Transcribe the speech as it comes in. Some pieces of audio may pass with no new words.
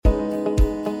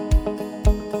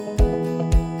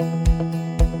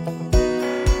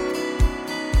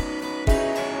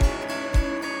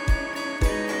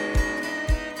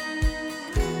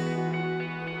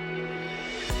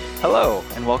Hello,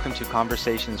 and welcome to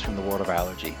Conversations from the World of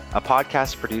Allergy, a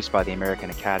podcast produced by the American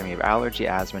Academy of Allergy,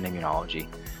 Asthma, and Immunology.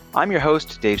 I'm your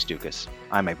host, Dave Stukas.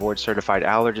 I'm a board-certified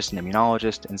allergist and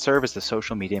immunologist and serve as the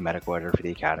social media medical editor for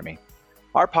the Academy.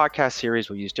 Our podcast series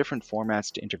will use different formats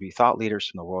to interview thought leaders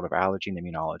from the world of allergy and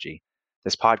immunology.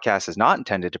 This podcast is not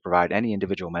intended to provide any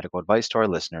individual medical advice to our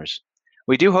listeners.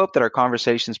 We do hope that our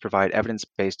conversations provide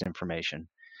evidence-based information.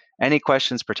 Any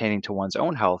questions pertaining to one's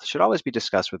own health should always be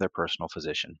discussed with their personal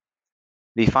physician.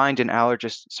 The Find an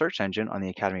Allergist search engine on the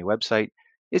Academy website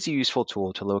is a useful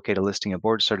tool to locate a listing of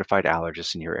board-certified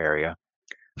allergists in your area.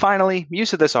 Finally,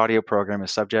 use of this audio program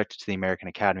is subject to the American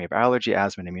Academy of Allergy,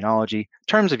 Asthma, and Immunology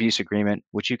Terms of Use Agreement,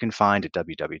 which you can find at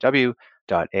www.aaai.org.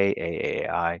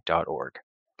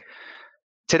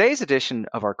 Today's edition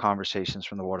of our Conversations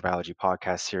from the World of Allergy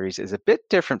podcast series is a bit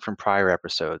different from prior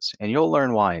episodes, and you'll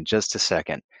learn why in just a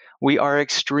second. We are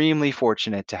extremely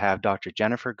fortunate to have Dr.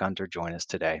 Jennifer Gunter join us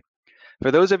today. For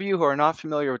those of you who are not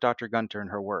familiar with Dr. Gunter and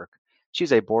her work,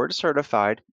 she's a board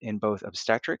certified in both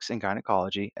obstetrics and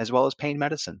gynecology, as well as pain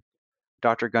medicine.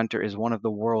 Dr. Gunter is one of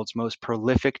the world's most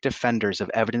prolific defenders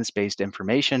of evidence-based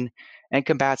information and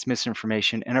combats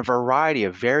misinformation in a variety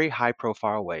of very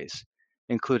high-profile ways,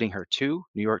 including her 2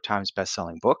 New York Times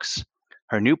bestselling books,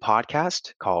 her new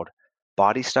podcast called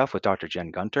Body Stuff with Dr.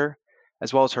 Jen Gunter,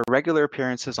 as well as her regular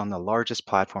appearances on the largest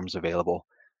platforms available,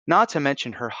 not to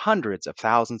mention her hundreds of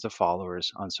thousands of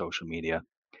followers on social media.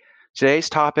 Today's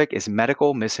topic is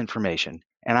medical misinformation,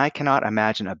 and I cannot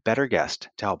imagine a better guest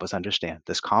to help us understand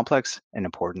this complex and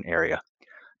important area.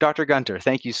 Dr. Gunter,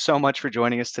 thank you so much for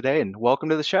joining us today, and welcome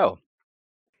to the show.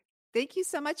 Thank you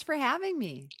so much for having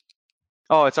me.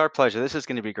 Oh, it's our pleasure. This is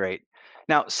going to be great.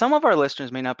 Now, some of our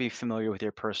listeners may not be familiar with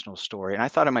your personal story, and I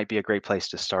thought it might be a great place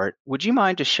to start. Would you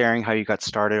mind just sharing how you got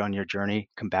started on your journey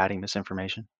combating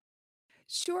misinformation?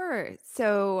 Sure.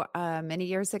 So many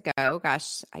years ago,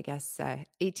 I guess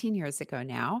 18 years ago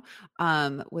now,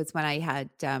 was when I had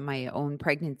my own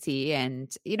pregnancy. And,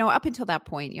 up until that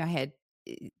point, the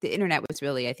internet was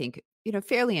really, I think,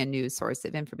 fairly a new source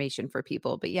of information for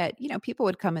people. But yet, people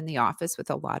would come in the office with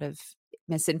a lot of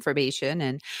misinformation.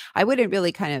 And I wouldn't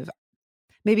really kind of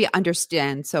maybe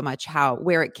understand so much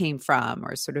where it came from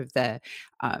or sort of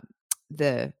um,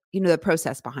 the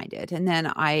process behind it. And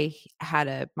then I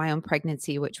had my own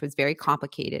pregnancy, which was very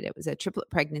complicated. It was a triplet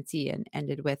pregnancy and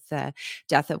ended with the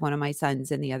death of one of my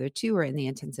sons, and the other 2 were in the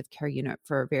intensive care unit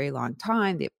for a very long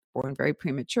time. They were born very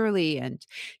prematurely, and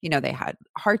they had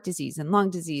heart disease and lung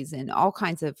disease and all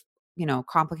kinds of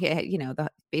complicated,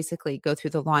 basically go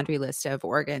through the laundry list of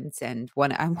organs, and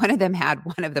one of them had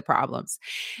one of the problems.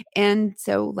 And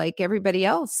so, like everybody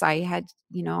else, I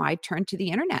turned to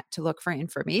the internet to look for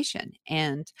information.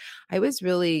 And I was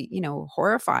really,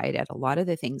 horrified at a lot of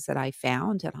the things that I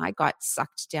found. And I got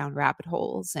sucked down rabbit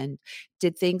holes and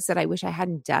did things that I wish I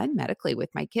hadn't done medically with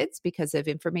my kids because of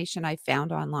information I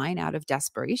found online out of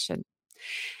desperation.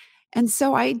 And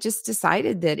so I just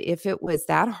decided that if it was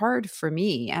that hard for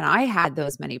me and I had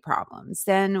those many problems,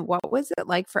 then what was it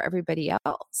like for everybody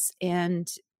else? And,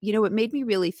 it made me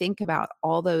really think about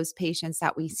all those patients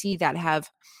that we see that have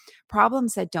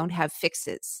problems that don't have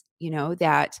fixes,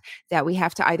 that we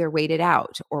have to either wait it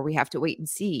out or we have to wait and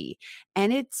see.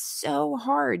 And it's so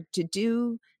hard to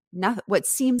do what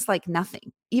seems like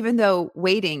nothing, even though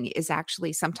waiting is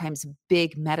actually sometimes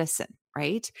big medicine,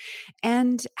 right?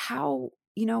 And how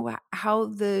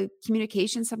the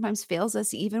communication sometimes fails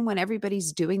us even when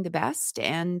everybody's doing the best,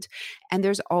 and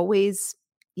there's always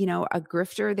a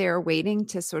grifter there waiting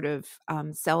to sort of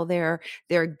sell their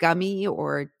gummy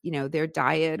or their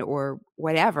diet or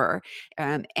whatever.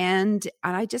 And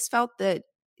I just felt that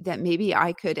maybe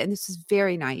I could, and this is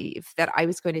very naive, that I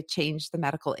was going to change the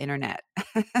medical internet.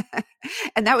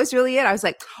 And that was really it. I was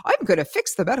like, I'm going to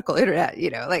fix the medical internet,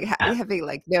 like having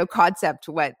like no concept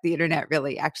what the internet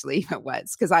really actually even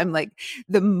was. Cause I'm like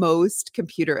the most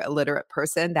computer illiterate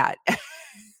person that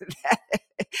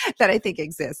that I think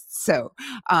exists. So,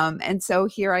 and so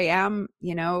here I am,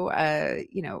 I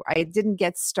didn't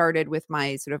get started with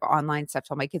my sort of online stuff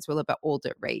till my kids were a little bit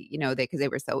older, right? Because they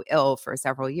were so ill for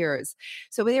several years.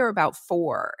 So they were about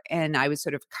 4 and I was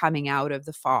sort of coming out of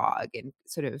the fog and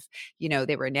sort of,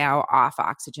 they were now off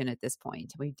oxygen at this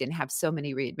point. We didn't have so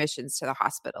many readmissions to the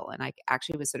hospital and I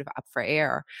actually was sort of up for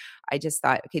air. I just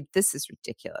thought, okay, this is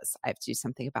ridiculous. I have to do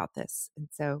something about this. And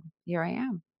so here I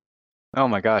am. Oh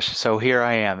my gosh. So here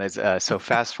I am. So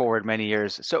fast forward many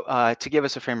years. So to give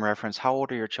us a frame of reference, how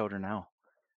old are your children now?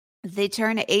 They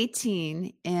turn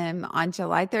 18 on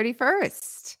July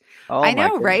 31st. Oh I my know,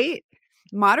 goodness. right?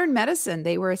 Modern medicine,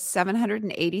 they were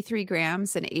 783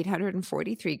 grams and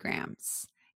 843 grams.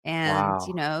 And,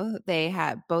 Wow. they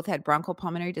had both had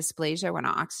bronchopulmonary dysplasia, went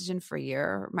on oxygen for a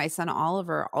year. My son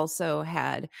Oliver also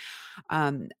had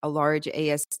a large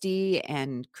ASD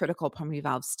and critical pulmonary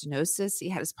valve stenosis. He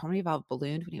had his pulmonary valve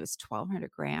ballooned when he was 1,200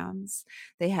 grams.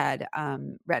 They had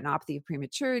retinopathy of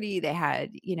prematurity. They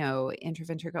had,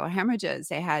 intraventricular hemorrhages.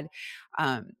 They had,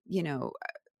 you know,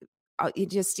 you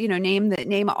just,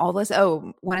 name all this.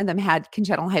 Oh, one of them had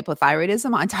congenital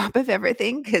hypothyroidism on top of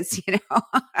everything because,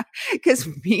 because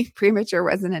being premature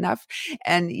wasn't enough.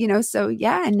 And, so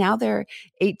yeah, and now they're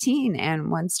 18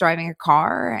 and one's driving a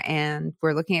car and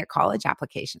we're looking at college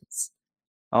applications.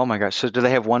 Oh my gosh. So do they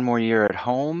have one more year at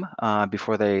home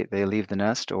before they leave the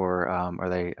nest, or are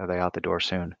they out the door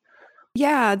soon?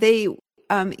 Yeah, they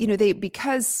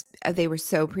because they were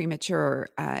so premature,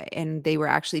 and they were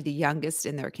actually the youngest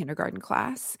in their kindergarten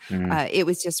class. Mm, It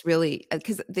was just really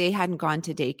because they hadn't gone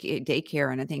to daycare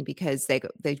or anything because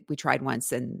we tried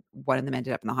once and one of them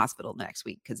ended up in the hospital the next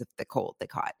week because of the cold they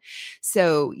caught.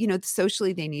 So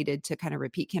socially they needed to kind of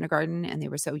repeat kindergarten and they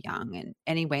were so young and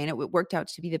anyway, and it worked out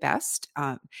to be the best.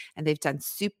 And they've done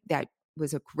that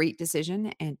was a great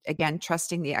decision. And again,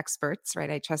 trusting the experts,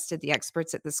 right? I trusted the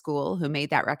experts at the school who made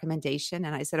that recommendation.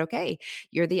 And I said, okay,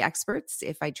 you're the experts.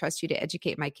 If I trust you to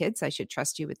educate my kids, I should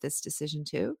trust you with this decision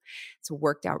too. It's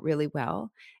worked out really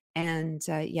well. And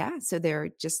yeah, so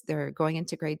they're going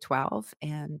into grade 12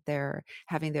 and they're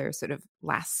having their sort of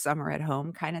last summer at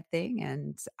home kind of thing.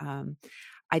 And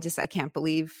I can't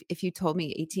believe if you told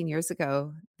me 18 years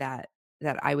ago that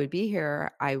I would be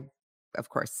here, I of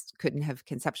course couldn't have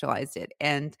conceptualized it.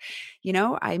 And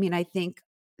I mean, I think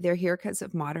they're here because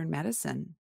of modern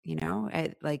medicine.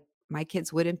 Like my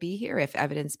kids wouldn't be here if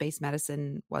evidence-based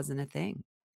medicine wasn't a thing.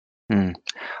 mm.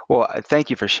 Well, thank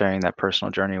you for sharing that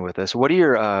personal journey with us. What do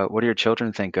your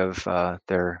children think of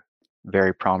their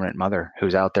very prominent mother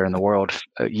who's out there in the world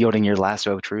yielding your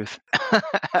lasso of truth?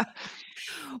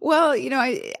 Well,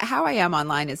 how I am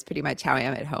online is pretty much how I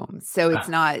am at home. So it's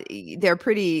not, they're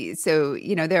pretty, so,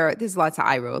 there's lots of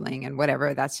eye rolling and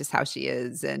whatever. That's just how she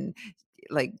is. And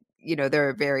like,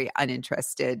 they're very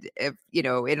uninterested if,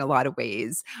 in a lot of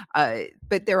ways.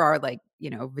 But there are like,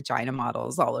 vagina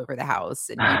models all over the house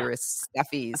and uterus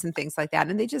stuffies and things like that.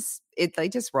 And they just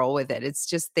roll with it. It's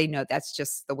just, they know that's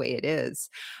just the way it is.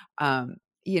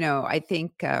 I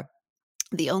think,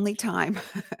 the only time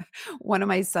one of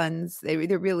my sons, they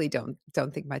really don't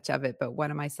think much of it, but one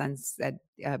of my sons said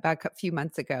about a few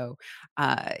months ago,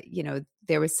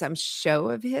 there was some show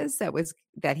of his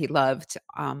that he loved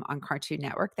on Cartoon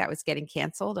Network that was getting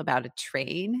canceled about a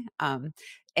train.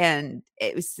 And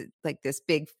it was like this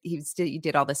big, he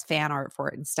did all this fan art for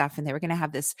it and stuff, and they were going to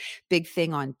have this big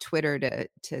thing on Twitter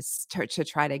to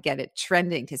try to get it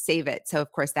trending to save it. So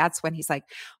of course that's when he's like,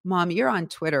 Mom, you're on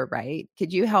Twitter, right?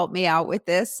 Could you help me out with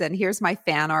this? And here's my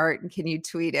fan art. And can you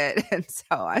tweet it? And so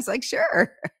I was like,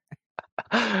 sure.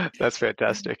 That's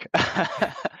fantastic.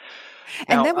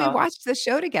 And Now, then we watched the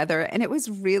show together and it was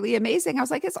really amazing. I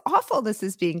was like, it's awful this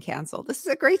is being canceled. This is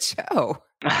a great show.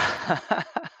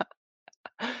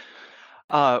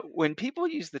 when people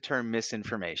use the term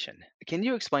misinformation, can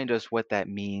you explain to us what that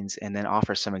means and then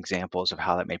offer some examples of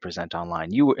how that may present online?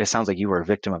 It sounds like you were a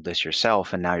victim of this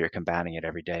yourself and now you're combating it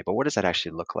every day, but what does that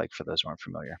actually look like for those who aren't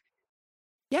familiar?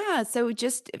 Yeah, so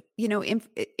just,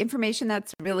 information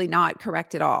that's really not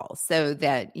correct at all. So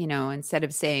that, instead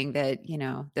of saying that,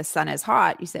 the sun is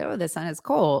hot, you say, oh, the sun is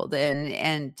cold.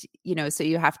 And, so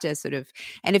you have to sort of,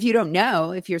 and if you don't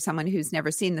know, if you're someone who's never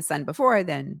seen the sun before,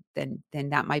 then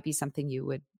that might be something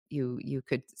you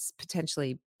could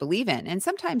potentially believe in. And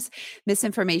sometimes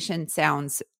misinformation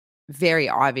sounds very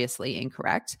obviously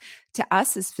incorrect to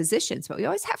us as physicians, but we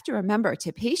always have to remember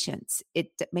to patients,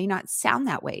 may not sound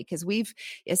that way because we've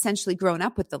essentially grown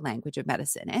up with the language of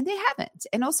medicine and they haven't.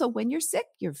 And also, when you're sick,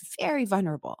 you're very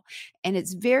vulnerable. And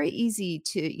it's very easy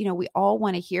to, we all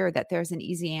want to hear that there's an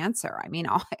easy answer. I mean,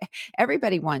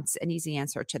 everybody wants an easy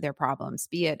answer to their problems,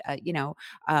 be it,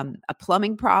 a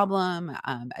plumbing problem,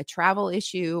 a travel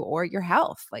issue, or your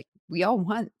health. Like we all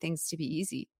want things to be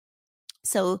easy.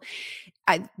 So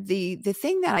the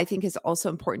thing that I think is also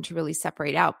important to really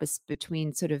separate out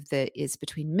between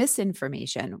between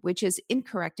misinformation, which is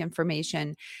incorrect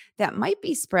information that might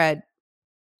be spread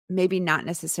maybe not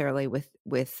necessarily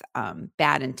with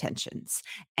bad intentions,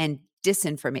 and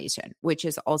disinformation, which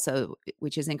is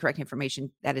incorrect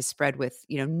information that is spread with,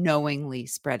 knowingly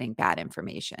spreading bad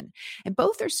information. And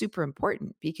both are super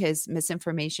important because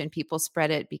misinformation, people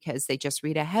spread it because they just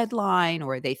read a headline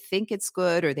or they think it's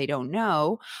good or they don't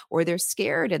know or they're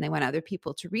scared and they want other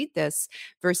people to read this,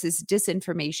 versus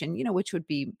disinformation, which would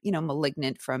be,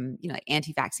 malignant from,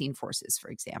 anti-vaccine forces, for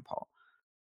example.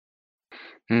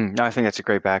 No, I think that's a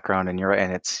great background, and you're right.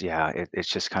 And it's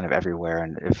just kind of everywhere.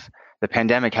 And if the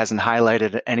pandemic hasn't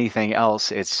highlighted anything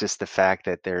else, it's just the fact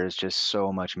that there's just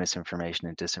so much misinformation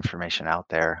and disinformation out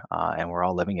there, and we're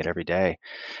all living it every day.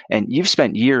 And you've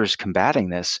spent years combating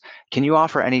this. Can you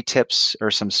offer any tips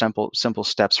or some simple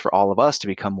steps for all of us to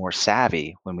become more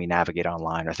savvy when we navigate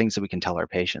online, or things that we can tell our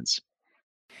patients?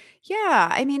 Yeah,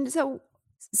 I mean,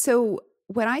 so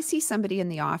when I see somebody in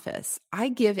the office, I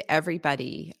give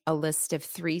everybody a list of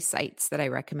 3 sites that I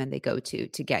recommend they go to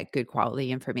get good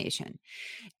quality information.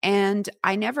 And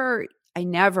I never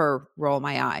roll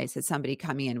my eyes at somebody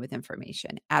coming in with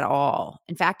information at all.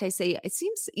 In fact, I say it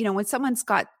seems, when someone's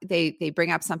got they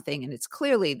bring up something and it's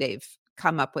clearly they've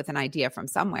come up with an idea from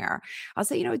somewhere. I'll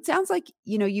say, it sounds like,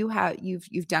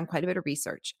 you've done quite a bit of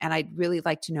research and I'd really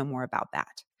like to know more about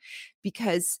that.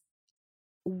 Because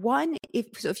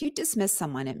if you dismiss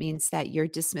someone, it means that you're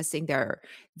dismissing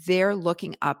they're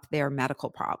looking up their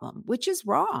medical problem, which is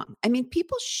wrong. I mean,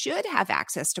 people should have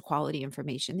access to quality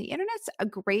information. The internet's a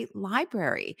great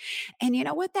library. And you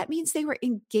know what? That means they were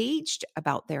engaged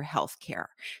about their health care.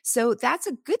 So that's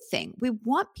a good thing. We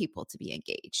want people to be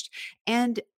engaged.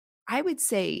 And I would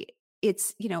say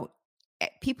it's,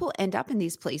 people end up in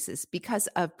these places because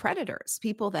of predators,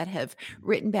 people that have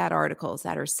written bad articles,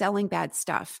 that are selling bad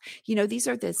stuff. These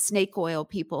are the snake oil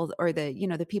people, or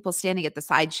the people standing at the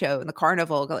sideshow and the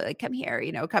carnival, go like, come here,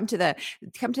 come to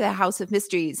the house of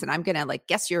mysteries, and I'm gonna like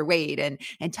guess your weight and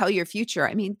tell your future.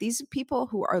 I mean, these are people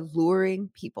who are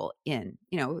luring people in.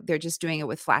 They're just doing it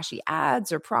with flashy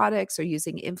ads or products or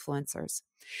using influencers.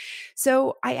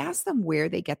 So I ask them where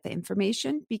they get the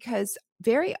information, because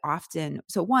very often,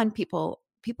 so one, people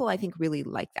I think really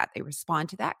like that. They respond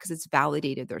to that because it's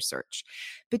validated their search.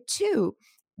 But two,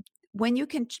 when you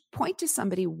can point to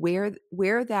somebody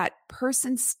where that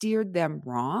person steered them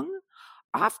wrong,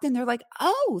 often they're like,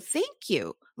 "Oh, thank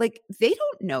you." Like, they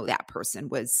don't know that person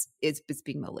is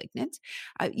being malignant.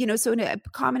 So a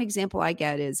common example I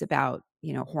get is about,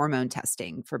 hormone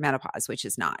testing for menopause, which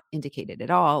is not indicated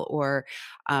at all, or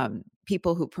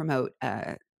people who promote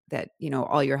that,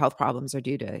 all your health problems are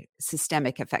due to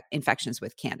systemic infections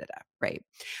with Candida, right?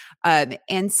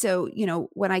 And so,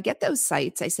 when I get those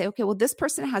sites, I say, okay, well, this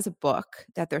person has a book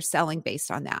that they're selling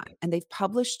based on that, and they've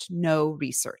published no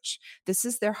research. This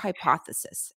is their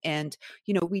hypothesis. And,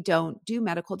 we don't do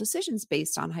medical decisions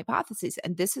based on hypotheses.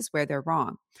 And this is where they're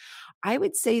wrong. I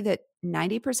would say that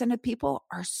 90% of people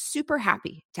are super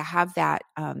happy to have that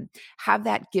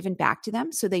given back to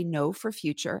them so they know for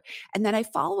future. And then I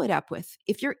follow it up with,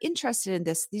 if you're interested in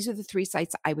this, these are the 3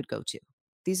 sites I would go to.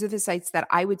 These are the sites that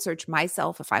I would search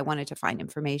myself if I wanted to find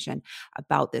information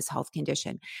about this health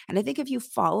condition. And I think if you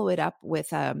follow it up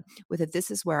with a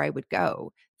this is where I would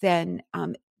go, then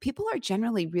people are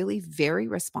generally really very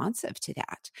responsive to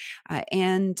that,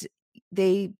 and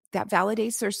that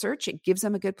validates their search. It gives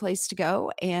them a good place to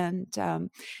go, and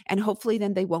hopefully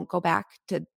then they won't go back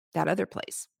to that other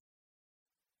place.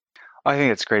 I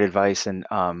think that's great advice, and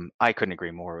I couldn't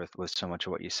agree more with so much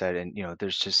of what you said. And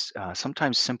there's just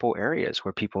sometimes simple areas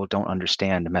where people don't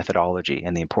understand methodology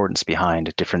and the importance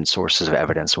behind different sources of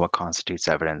evidence, what constitutes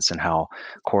evidence, and how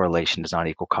correlation does not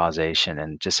equal causation.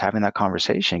 And just having that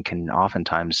conversation can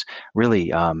oftentimes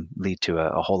really lead to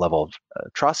a whole level of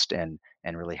trust and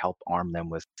really help arm them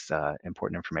with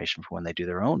important information for when they do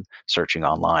their own searching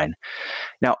online.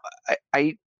 Now,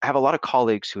 I have a lot of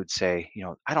colleagues who would say,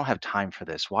 I don't have time for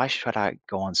this. Why should I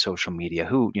go on social media?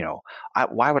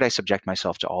 Why would I subject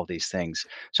myself to all these things?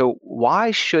 So,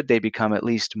 why should they become at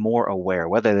least more aware,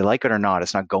 whether they like it or not?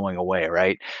 It's not going away,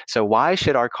 right? So, why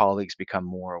should our colleagues become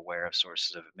more aware of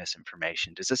sources of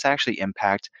misinformation? Does this actually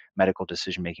impact medical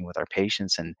decision making with our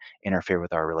patients and interfere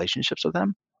with our relationships with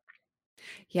them?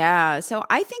 Yeah. So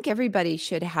I think everybody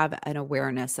should have an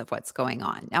awareness of what's going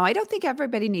on. Now, I don't think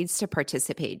everybody needs to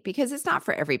participate because it's not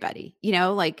for everybody,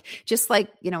 like just like,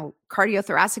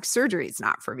 cardiothoracic surgery is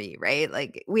not for me, right?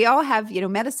 Like we all have,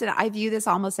 medicine. I view this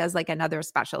almost as like another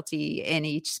specialty in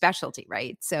each specialty,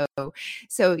 right? So,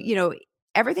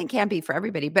 everything can be for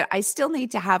everybody, but I still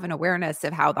need to have an awareness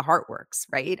of how the heart works,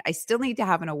 right? I still need to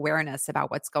have an awareness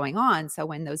about what's going on. So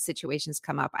when those situations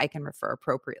come up, I can refer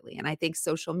appropriately. And I think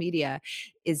social media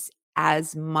is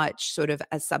as much sort of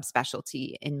a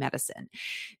subspecialty in medicine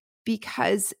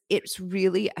because it's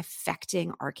really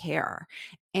affecting our care.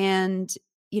 And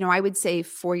I would say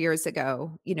 4 years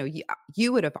ago,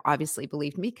 you would have obviously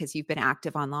believed me because you've been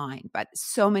active online, but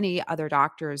so many other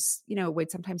doctors, would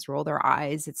sometimes roll their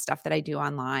eyes at stuff that I do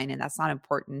online, and that's not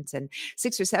important. And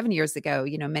 6 or 7 years ago,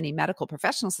 many medical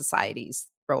professional societies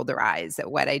roll their eyes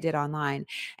at what I did online.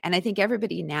 And I think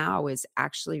everybody now is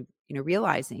actually,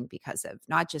 realizing, because of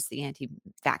not just the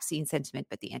anti-vaccine sentiment,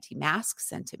 but the anti-mask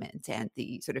sentiment and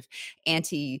the sort of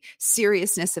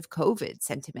anti-seriousness of COVID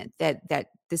sentiment, that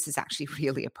this is actually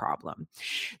really a problem.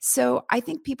 So I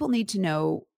think people need to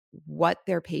know what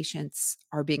their patients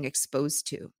are being exposed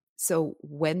to. So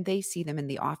when they see them in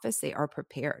the office, they are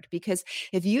prepared. Because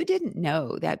if you didn't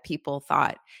know that people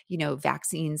thought,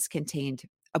 vaccines contained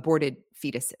aborted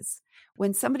fetuses,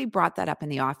 when somebody brought that up in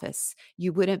the office,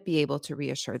 you wouldn't be able to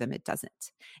reassure them it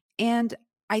doesn't. And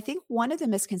I think one of the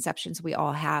misconceptions we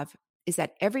all have is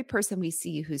that every person we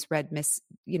see who's read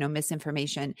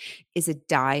misinformation is a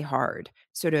diehard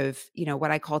sort of,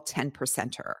 what I call 10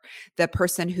 percenter, the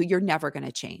person who you're never going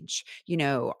to change.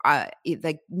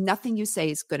 Like nothing you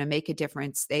say is going to make a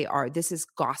difference. This is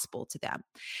gospel to them.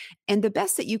 And the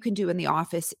best that you can do in the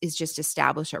office is just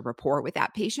establish a rapport with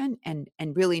that patient and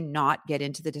really not get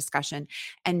into the discussion.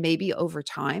 And maybe over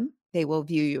time, they will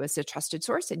view you as a trusted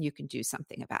source and you can do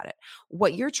something about it.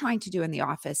 What you're trying to do in the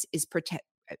office is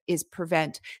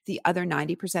prevent the other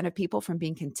 90% of people from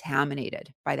being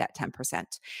contaminated by that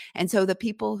 10%. And so the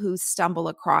people who stumble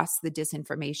across the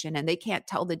disinformation and they can't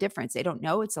tell the difference, they don't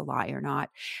know it's a lie or not,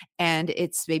 and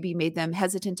it's maybe made them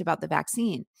hesitant about the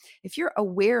vaccine. If you're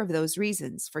aware of those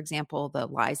reasons, for example, the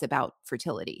lies about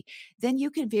fertility, then you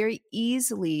can very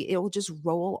easily, it will just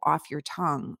roll off your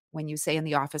tongue when you say in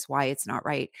the office why it's not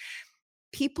right.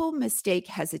 People mistake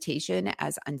hesitation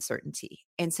as uncertainty.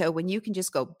 And so when you can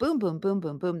just go boom, boom, boom,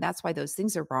 boom, boom, that's why those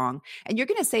things are wrong. And you're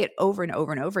going to say it over and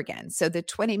over and over again. So the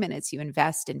 20 minutes you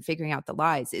invest in figuring out the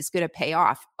lies is going to pay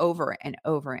off over and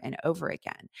over and over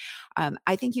again.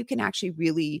 I think you can actually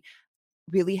really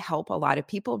help a lot of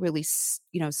people really,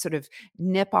 sort of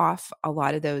nip off a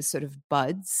lot of those sort of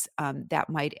buds that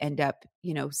might end up,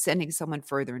 sending someone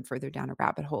further and further down a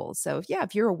rabbit hole. So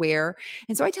if you're aware,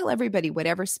 and so I tell everybody,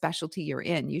 whatever specialty you're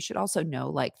in, you should also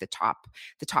know like the top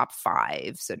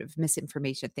 5 sort of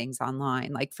misinformation things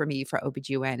online. Like for me, for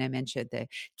OBGYN, I mentioned the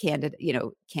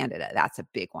Candida, that's a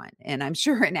big one. And I'm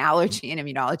sure in allergy and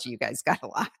immunology, you guys got a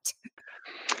lot.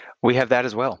 We have that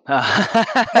as well.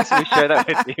 So we share that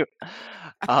with you.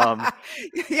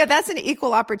 Yeah, that's an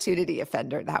equal opportunity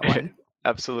offender, that one.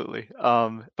 Absolutely.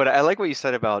 But I like what you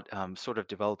said about sort of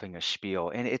developing a spiel.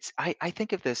 And I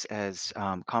think of this as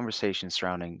conversations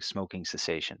surrounding smoking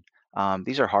cessation.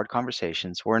 These are hard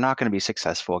conversations. We're not going to be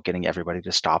successful at getting everybody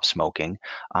to stop smoking.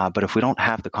 But if we don't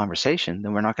have the conversation,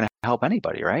 then we're not going to help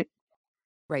anybody, right?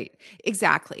 Right.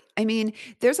 Exactly. I mean,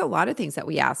 there's a lot of things that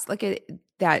we ask, like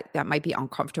that might be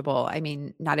uncomfortable. I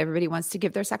mean, not everybody wants to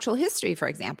give their sexual history, for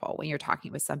example, when you're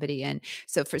talking with somebody. And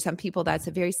so for some people, that's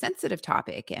a very sensitive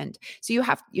topic. And so you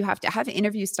have to have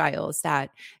interview styles that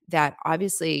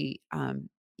obviously can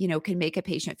make a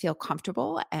patient feel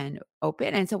comfortable and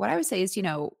open. And so what I would say is,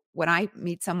 when I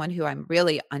meet someone who I'm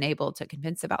really unable to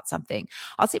convince about something,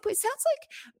 I'll say, "Well, it sounds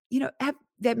like,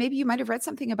 that maybe you might have read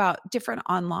something about different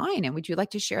online, and would you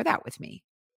like to share that with me?"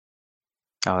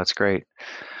 Oh, that's great.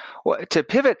 Well, to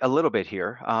pivot a little bit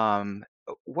here,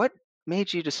 what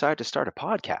made you decide to start a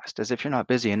podcast as if you're not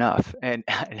busy enough? And,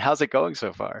 and how's it going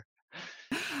so far?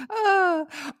 Oh,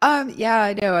 yeah,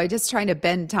 I know. I'm just trying to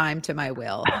bend time to my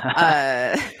will.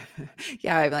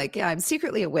 Yeah, I'm like, yeah, I'm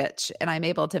secretly a witch and I'm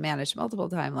able to manage multiple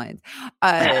timelines.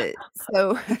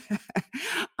 So,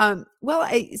 well,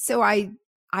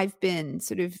 I've been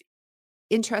sort of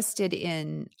interested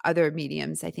in other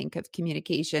mediums, I think, of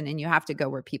communication, and you have to go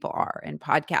where people are. And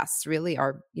podcasts really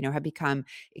are, have become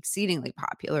exceedingly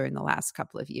popular in the last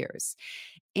couple of years.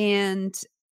 And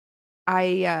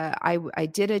I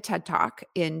did a TED Talk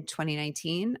in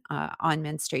 2019 on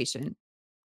menstruation,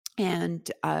 and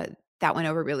that went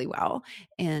over really well.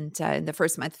 And in the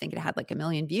first month, I think it had like 1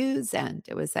 million views, and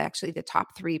it was actually the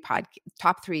top three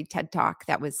TED Talk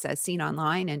that was seen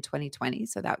online in 2020.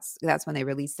 So that's when they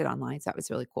released it online. So that was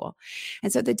really cool.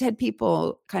 And so the TED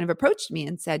people kind of approached me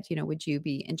and said, would you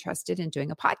be interested in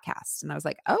doing a podcast? And I was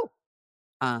like, oh,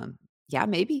 yeah,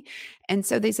 maybe. And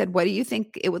so they said, what do you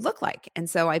think it would look like? And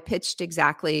so I pitched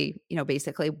exactly,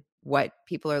 basically what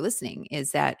people are listening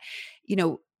is that, you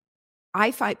know,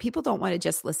 I find people don't want to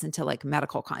just listen to like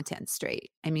medical content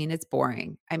straight. I mean, it's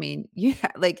boring. I mean, you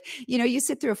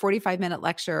sit through a 45-minute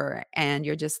lecture and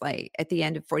you're just like, at the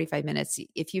end of 45 minutes,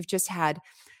 if you've just had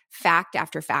fact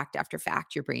after fact after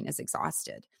fact, your brain is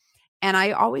exhausted. And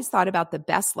I always thought about the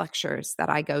best lectures that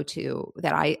I go to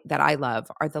that I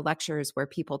love are the lectures where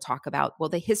people talk about, well,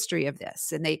 the history of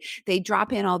this, and they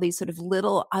drop in all these sort of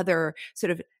little other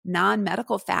sort of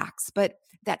non-medical facts, but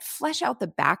that flesh out the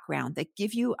background, that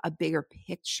give you a bigger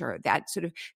picture, that sort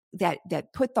of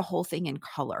that put the whole thing in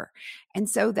color. And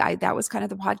so that was kind of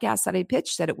the podcast that I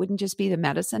pitched, that it wouldn't just be the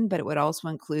medicine, but it would also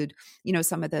include,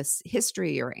 some of this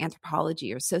history or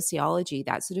anthropology or sociology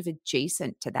that's sort of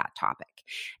adjacent to that topic.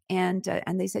 And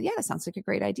they said, yeah, that sounds like a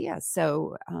great idea.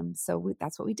 So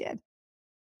that's what we did.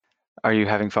 Are you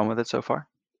having fun with it so far?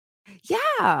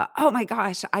 Yeah. Oh my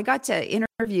gosh. I got to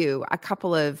interview a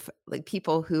couple of like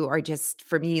people who are just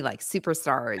for me like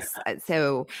superstars.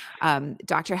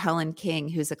 Dr. Helen King,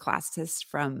 who's a classicist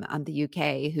from the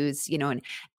UK, who's, an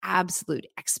absolute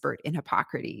expert in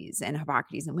Hippocrates and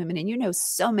women. And,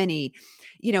 so many,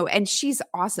 and she's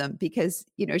awesome because,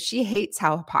 she hates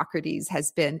how Hippocrates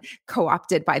has been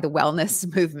co-opted by the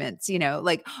wellness movements,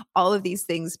 like all of these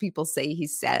things people say he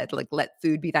said, like, let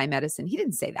food be thy medicine. He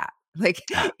didn't say that. Like,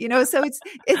 so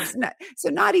it's not, so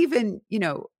not even,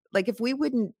 like if we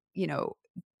wouldn't,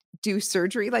 do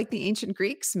surgery like the ancient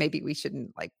Greeks, maybe we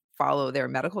shouldn't like follow their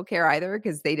medical care either,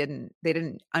 because they didn't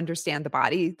understand the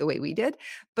body the way we did,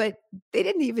 but they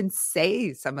didn't even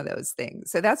say some of those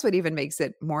things. So that's what even makes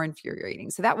it more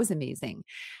infuriating. So that was amazing.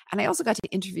 And I also got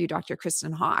to interview Dr.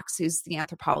 Kristen Hawkes, who's the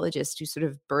anthropologist who sort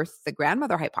of birthed the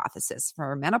grandmother hypothesis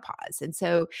for menopause. And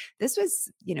so this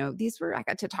was, I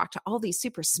got to talk to all these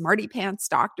super smarty pants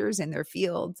doctors in their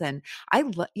fields. And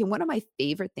one of my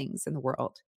favorite things in the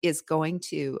world is going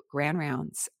to grand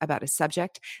rounds about a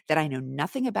subject that I know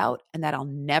nothing about and that I'll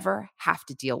never have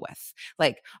to deal with.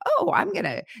 Like, oh, I'm going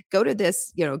to go to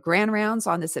this, grand rounds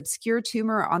on this obscure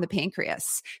tumor on the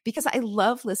pancreas, because I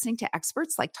love listening to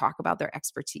experts like talk about their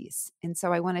expertise. And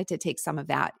so I wanted to take some of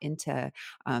that into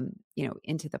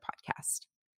the podcast.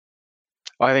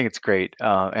 Well, I think it's great.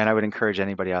 And I would encourage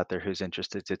anybody out there who's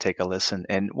interested to take a listen.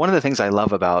 And one of the things I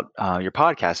love about your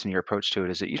podcast and your approach to it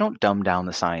is that you don't dumb down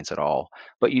the science at all,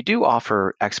 but you do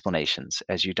offer explanations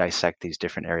as you dissect these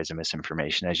different areas of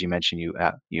misinformation. As you mentioned,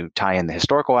 you tie in the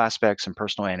historical aspects and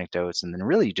personal anecdotes, and then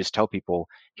really you just tell people,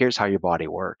 here's how your body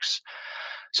works.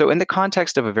 So in the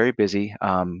context of a very busy,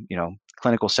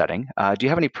 clinical setting, do you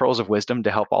have any pearls of wisdom to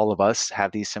help all of us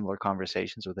have these similar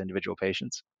conversations with individual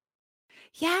patients?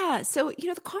 Yeah. So,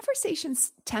 the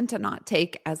conversations tend to not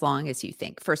take as long as you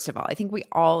think. First of all, I think we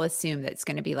all assume that it's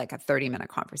going to be like a 30-minute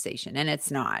conversation, and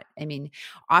it's not. I mean,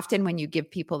 often when you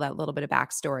give people that little bit of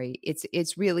backstory,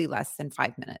 it's really less than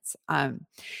 5 minutes.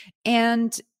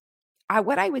 And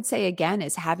what I would say again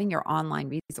is having your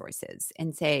online resources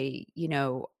and say,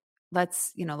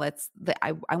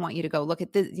 I want you to go look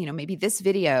at this, maybe this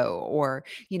video or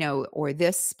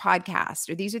this podcast,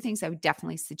 or these are things I would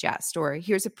definitely suggest, or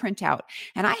here's a printout.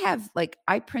 And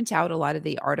I print out a lot of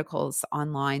the articles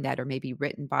online that are maybe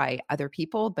written by other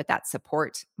people, but that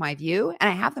support my view. And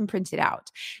I have them printed out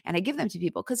and I give them to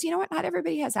people because you know what? Not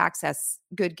everybody has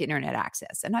good internet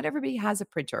access, and not everybody has a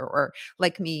printer, or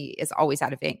like me is always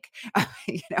out of ink,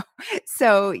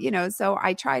 so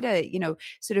I try to,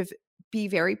 sort of be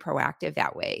very proactive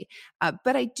that way.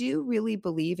 But I do really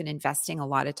believe in investing a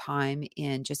lot of time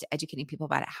in just educating people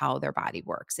about how their body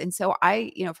works. And so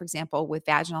for example, with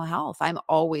vaginal health, I'm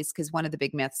always, because one of the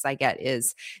big myths I get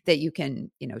is that you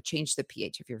can, change the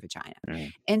pH of your vagina.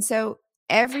 Mm. And so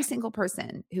every single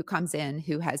person who comes in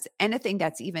who has anything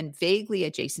that's even vaguely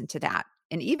adjacent to that,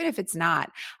 and even if it's not,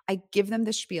 I give them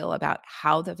the spiel about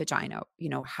how the vagina,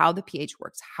 how the pH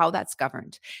works, how that's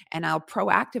governed. And I'll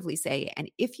proactively say,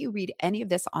 and if you read any of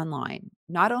this online,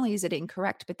 not only is it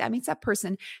incorrect, but that means that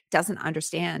person doesn't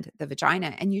understand the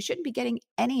vagina, and you shouldn't be getting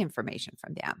any information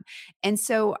from them. And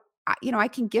so, I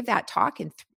can give that talk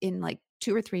in like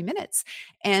 2 or 3 minutes,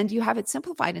 and you have it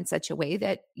simplified in such a way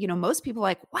that, most people are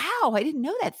like, wow, I didn't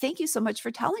know that. Thank you so much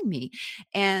for telling me.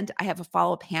 And I have a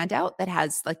follow-up handout that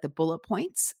has like the bullet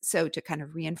points, so to kind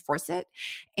of reinforce it.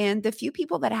 And the few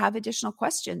people that have additional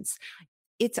questions,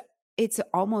 it's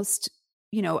almost,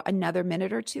 another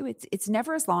minute or two. It's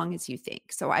never as long as you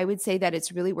think. So I would say that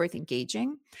it's really worth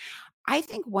engaging. I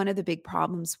think one of the big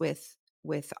problems with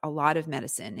a lot of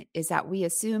medicine is that we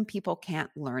assume people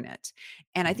can't learn it.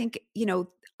 And I think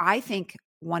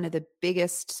one of the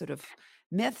biggest sort of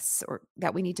myths or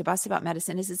that we need to bust about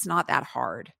medicine is it's not that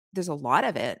hard. There's a lot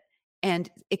of it and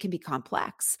it can be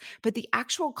complex, but the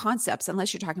actual concepts,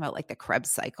 unless you're talking about like the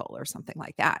Krebs cycle or something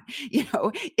like that,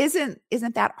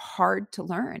 isn't that hard to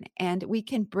learn. And we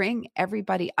can bring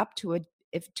everybody up to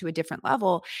a different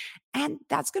level, and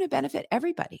that's going to benefit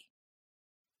everybody.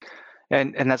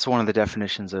 And that's one of the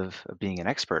definitions of being an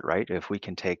expert, right? If we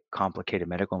can take complicated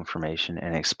medical information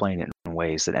and explain it in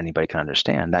ways that anybody can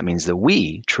understand, that means that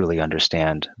we truly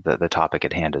understand the topic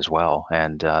at hand as well.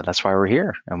 And that's why we're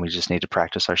here. And we just need to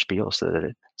practice our spiel so that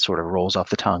it sort of rolls off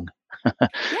the tongue.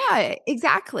 Yeah,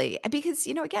 exactly. Because,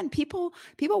 again, people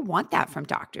want that from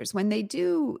doctors when they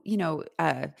do,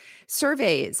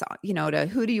 surveys, to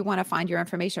who do you want to find your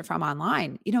information from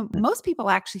online? Most people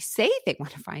actually say they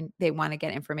want to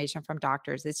get information from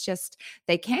doctors. It's just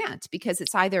they can't because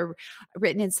it's either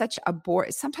written in such a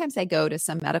sometimes I go to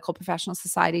some medical professional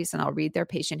societies and I'll read their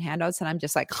patient handouts and I'm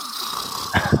just like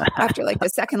after like the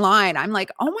second line, I'm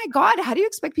like, "Oh my God, how do you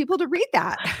expect people to read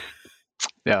that?"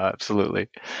 Yeah, absolutely.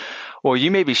 Well,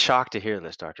 you may be shocked to hear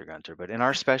this, Dr. Gunter, but in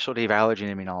our specialty of allergy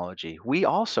and immunology, we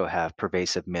also have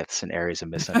pervasive myths and areas of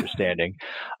misunderstanding.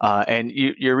 And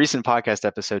your recent podcast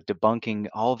episode debunking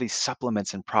all these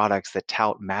supplements and products that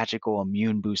tout magical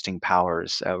immune boosting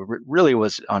powers really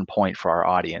was on point for our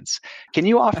audience. Can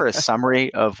you offer a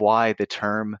summary of why the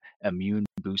term immune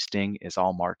boosting is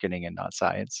all marketing and not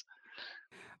science?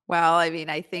 Well, I mean,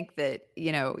 I think that,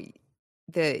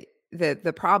 the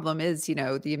the problem is,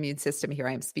 the immune system here,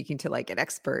 I'm speaking to like an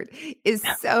expert, is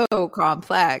so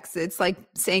complex. It's like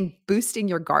saying boosting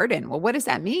your garden. Well, what does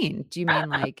that mean? Do you mean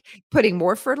like putting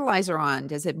more fertilizer on?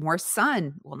 Does it more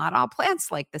sun? Well, not all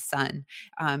plants like the sun.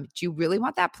 Do you really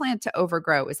want that plant to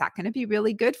overgrow? Is that going to be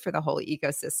really good for the whole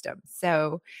ecosystem?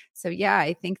 So yeah,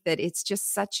 I think that it's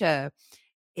just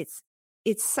it's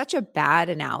it's such a bad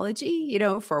analogy,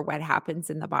 for what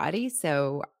happens in the body.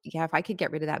 So, yeah, if I could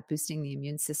get rid of that boosting the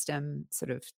immune system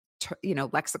sort of,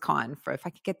 lexicon for if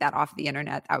I could get that off the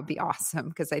internet, that would be awesome.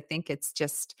 Because I think it's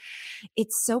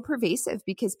so pervasive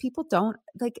because people don't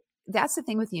like, that's the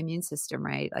thing with the immune system,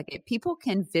 right? Like if people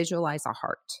can visualize a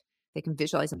heart, they can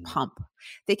visualize a Mm, pump,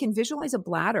 they can visualize a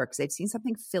bladder because they've seen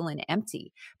something fill in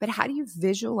empty. But how do you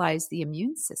visualize the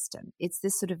immune system? It's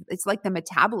like the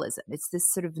metabolism. It's this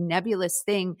sort of nebulous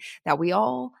thing that we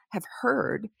all have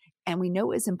heard and we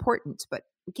know is important, but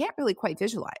we can't really quite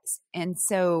visualize. And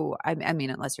so, I mean,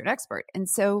 unless you're an expert. And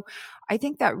so I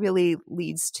think that really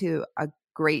leads to a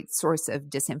great source of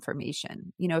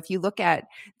disinformation. If you look at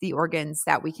the organs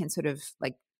that we can sort of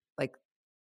like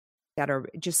that are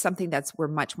just something that's we're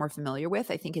much more familiar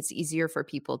with. I think it's easier for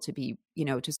people to be,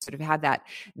 to sort of have that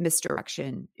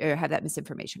misdirection or have that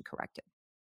misinformation corrected.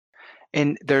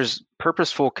 And there's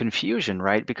purposeful confusion,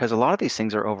 right? Because a lot of these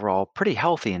things are overall pretty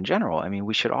healthy in general. I mean,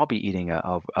 we should all be eating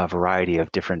a variety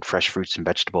of different fresh fruits and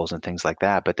vegetables and things like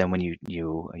that. But then when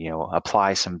you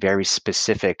apply some very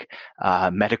specific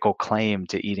medical claim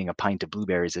to eating a pint of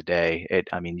blueberries a day,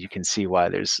 I mean, you can see why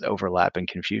there's overlap and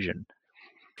confusion.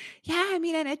 Yeah, I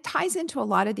mean, and it ties into a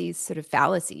lot of these sort of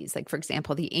fallacies. Like, for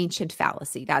example, the ancient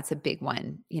fallacy, that's a big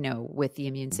one, with the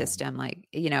immune Mhm. system. Like,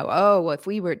 oh, well, if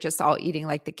we were just all eating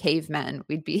like the cavemen,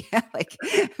 we'd be like,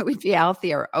 we'd be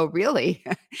healthier. Oh, really?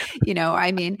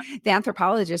 I mean, the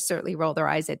anthropologists certainly roll their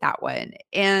eyes at that one.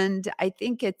 And I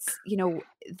think it's,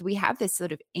 we have this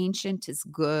sort of ancient is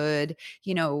good,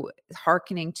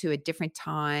 hearkening to a different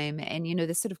time. And,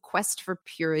 this sort of quest for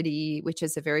purity, which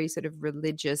is a very sort of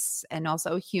religious and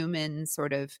also human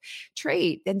sort of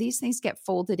trait. And these things get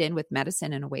folded in with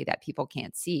medicine in a way that people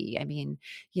can't see. I mean,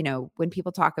 when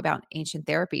people talk about ancient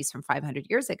therapies from 500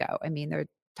 years ago, I mean, they're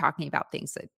talking about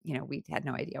things that, we had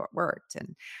no idea what worked.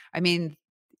 And I mean,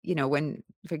 when,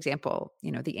 for example,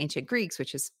 the ancient Greeks,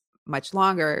 which is much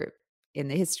longer in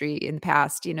the history in the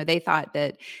past, they thought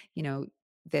that, you know,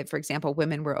 that, for example,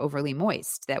 women were overly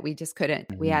moist, that we just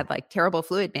couldn't, we Mhm. had like terrible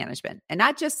fluid management and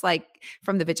not just like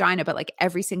from the vagina, but like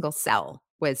every single cell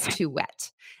was too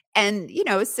wet. And,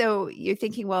 so you're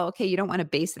thinking, well, okay, you don't want to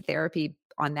base the therapy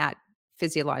on that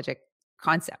physiologic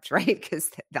concept, right?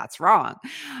 Because that's wrong.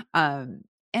 Um,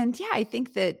 and yeah, I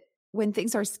think that when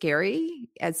things are scary,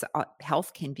 as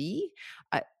health can be,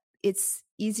 uh, it's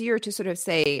easier to sort of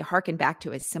say, harken back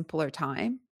to a simpler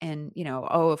time. And,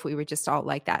 oh, if we were just all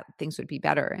like that, things would be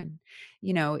better. And,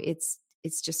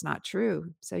 it's just not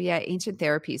true. So yeah, ancient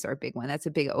therapies are a big one. That's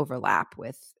a big overlap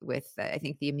with I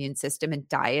think the immune system and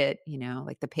diet,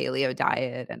 like the paleo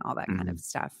diet and all that kind of Mhm.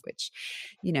 stuff, which,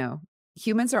 you know,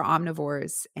 humans are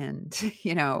omnivores and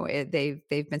they've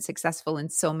been successful in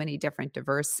so many different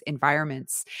diverse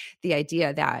environments. The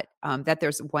idea that that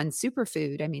there's one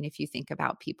superfood, I mean, if you think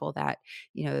about people that,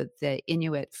 the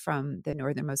Inuit from the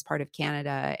northernmost part of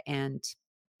Canada and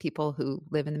people who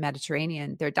live in the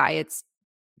Mediterranean, their diets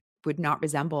would not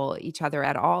resemble each other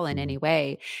at all in Mhm. any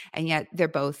way, and yet they're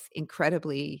both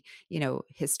incredibly,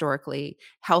 historically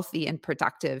healthy and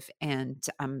productive and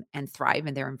thrive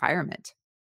in their environment.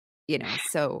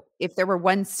 So if there were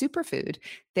one superfood,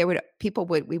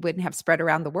 we wouldn't have spread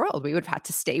around the world. We would have had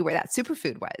to stay where that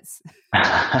superfood was.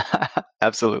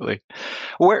 Absolutely.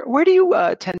 Where do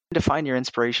you tend To find your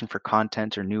inspiration for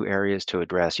content or new areas to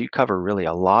address? You cover really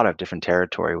a lot of different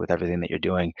territory with everything that you're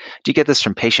doing. Do you get this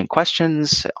from patient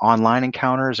questions, online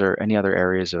encounters, or any other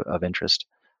areas of interest?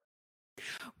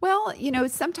 Well,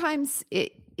 sometimes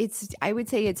it's I would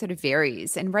say it sort of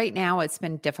varies. And right now it's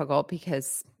been difficult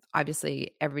because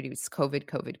obviously everybody's COVID,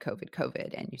 COVID, COVID,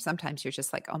 COVID. And sometimes you're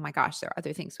just like, oh my gosh, there are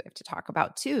other things we have to talk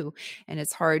about too. And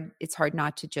it's hard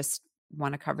not to just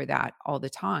want to cover that all the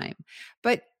time.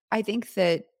 But I think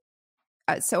that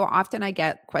so often I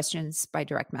get questions by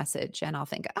direct message and I'll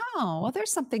think, oh, well,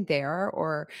 there's something there.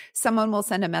 Or someone will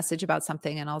send a message about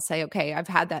something and I'll say, okay, I've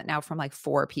had that now from like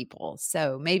four people.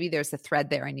 So maybe there's a thread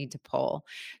there I need to pull.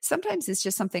 Sometimes it's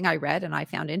just something I read and I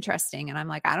found interesting. And I'm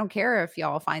like, I don't care if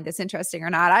y'all find this interesting or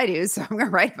not. I do. So I'm going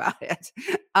to write about it.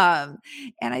 Um,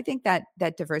 and I think that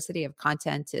that diversity of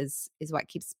content is what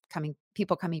keeps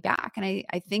people coming back. And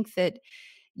I think that,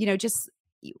 just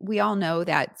we all know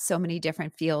that so many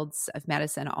different fields of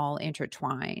medicine all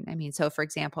intertwine. I mean, so for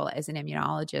example, as an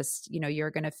immunologist, you're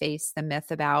going to face the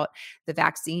myth about the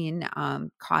vaccine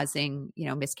causing,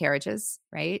 miscarriages,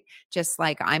 right? Just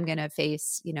like I'm going to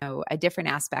face, a different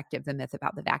aspect of the myth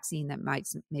about the vaccine that might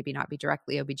maybe not be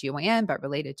directly OBGYN, but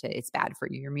related to it's bad for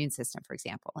your immune system, for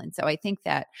example. And so I think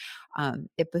that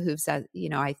it behooves that,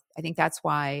 I think that's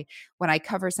why when I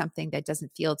cover something that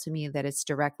doesn't feel to me that it's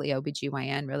directly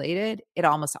OBGYN related, it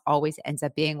almost always ends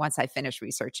up being once I finish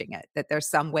researching it, that there's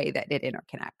some way that it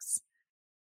interconnects.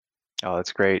 Oh,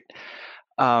 that's great.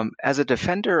 As a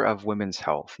defender of women's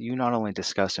health, you not only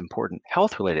discuss important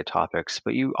health related topics,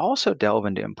 but you also delve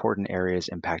into important areas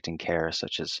impacting care,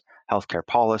 such as healthcare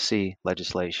policy,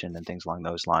 legislation, and things along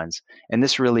those lines. And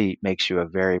this really makes you a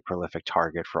very prolific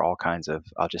target for all kinds of,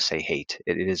 I'll just say, hate.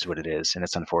 It is what it is, and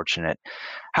it's unfortunate.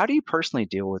 How do you personally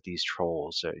deal with these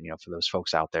trolls? For those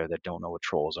folks out there that don't know what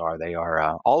trolls are, they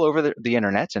are all over the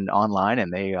internet and online,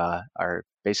 and they are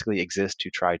basically exist to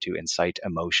try to incite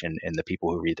emotion in the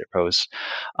people who read their posts.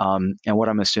 And what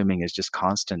I'm assuming is just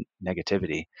constant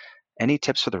negativity. Any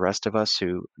tips for the rest of us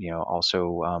who,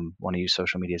 also want to use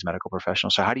social media as medical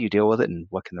professionals? So how do you deal with it, and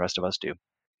what can the rest of us do?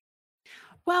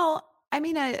 Well, I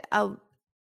mean,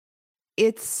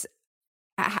 it's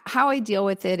how I deal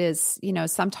with it is,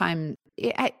 sometimes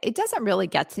it doesn't really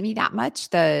get to me that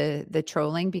much, the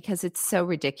trolling, because it's so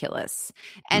ridiculous.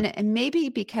 Hmm. And maybe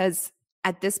because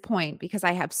at this point, because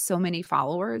I have so many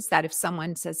followers that if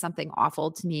someone says something awful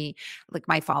to me, like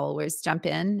my followers jump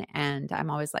in and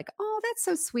I'm always like, oh, that's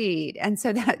so sweet. And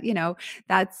so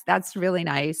that, that's really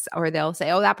nice. Or they'll say,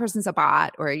 oh, that person's a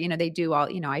bot. Or, they do all,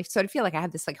 I sort of feel like I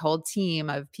have this like whole team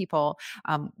of people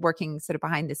working sort of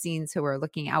behind the scenes who are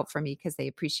looking out for me because they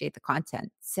appreciate the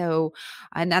content. So,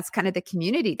 and that's kind of the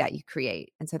community that you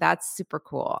create. And so that's super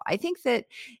cool. I think that,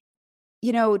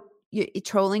 you know,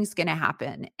 trolling's going to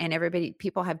happen and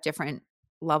people have different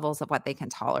levels of what they can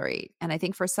tolerate. And I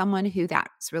think for someone who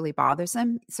that's really bothers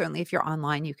them, certainly if you're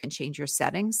online, you can change your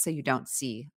settings so you don't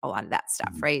see a lot of that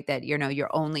stuff, Mhm. right? That, you're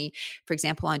only, for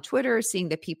example, on Twitter, seeing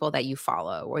the people that you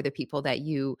follow or the people that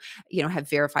have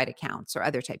verified accounts or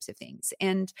other types of things.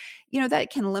 And,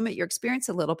 that can limit your experience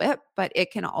a little bit, but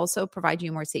it can also provide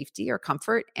you more safety or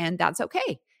comfort. And that's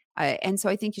okay. And so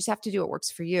I think you just have to do what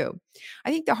works for you. I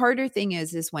think the harder thing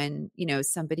is when,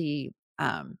 somebody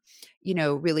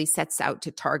really sets out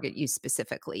to target you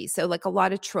specifically. So like a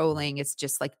lot of trolling is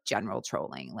just like general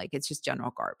trolling, like it's just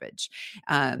general garbage.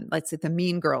 Let's say the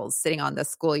mean girls sitting on the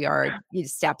schoolyard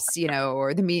steps,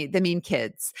 or the mean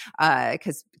kids.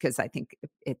 Because I think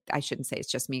I shouldn't say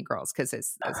it's just mean girls because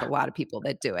there's a lot of people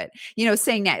that do it.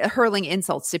 Saying that hurling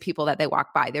insults to people that they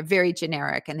walk by. They're very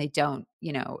generic and they don't,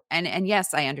 and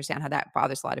yes, I understand how that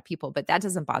bothers a lot of people, but that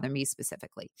doesn't bother me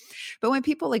specifically. But when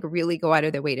people like really go out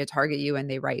of their way to target you and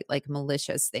they write like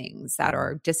malicious things that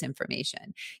are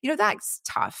disinformation, that's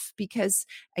tough because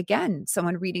again,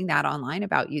 someone reading that online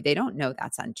about you, they don't know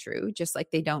that's untrue, just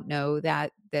like they don't know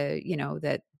that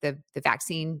the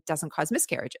vaccine doesn't cause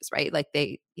miscarriages, right? Like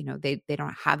they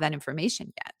don't have that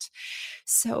information yet.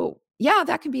 So yeah,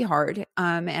 that can be hard.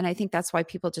 And I think that's why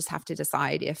people just have to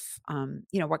decide if,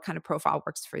 what kind of profile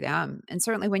works for them. And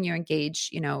certainly when you engage,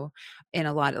 in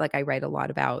a lot, like I write a lot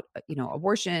about,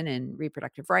 abortion and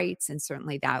reproductive rights. And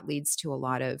certainly that leads to a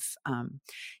lot of,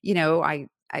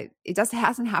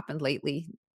 hasn't happened lately,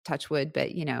 touch wood, but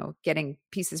getting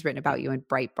pieces written about you in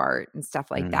Breitbart and stuff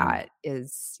like Mhm. that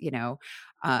is,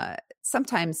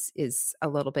 sometimes is a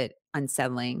little bit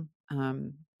unsettling.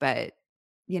 But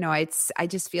I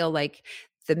just feel like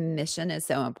the mission is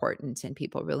so important and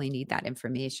people really need that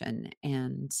information.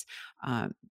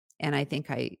 Um, and I think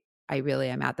I really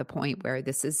am at the point where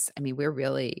this is, I mean, we're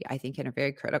really, I think, in a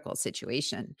very critical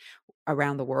situation.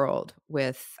 around the world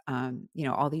with,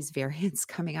 all these variants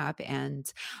coming up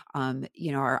and,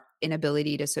 our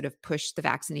inability to sort of push the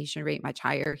vaccination rate much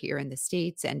higher here in the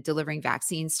States and delivering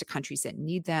vaccines to countries that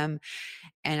need them.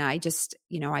 And I just,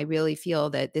 I really feel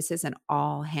that this is an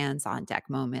all hands on deck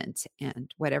moment.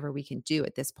 And whatever we can do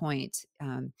at this point,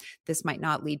 this might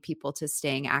not lead people to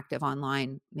staying active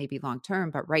online, maybe long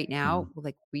term, but right now, Mhm.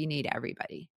 like we need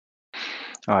everybody.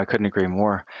 Oh, I couldn't agree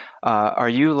more. Are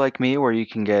you like me, where you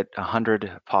can get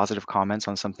 100 positive comments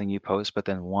on something you post, but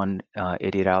then one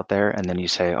idiot out there, and then you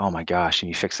say, "Oh my gosh," and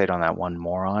you fixate on that one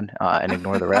moron and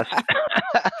ignore the rest?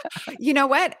 You know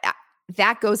what?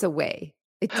 That goes away.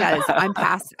 It does. I'm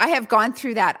past. I have gone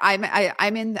through that. I'm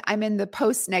in the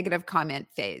post negative comment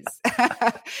phase,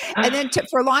 and then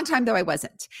for a long time though I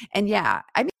wasn't. And yeah,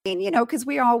 I mean, because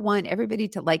we all want everybody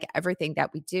to like everything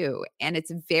that we do, and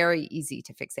it's very easy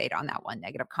to fixate on that one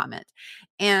negative comment.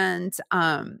 And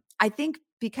I think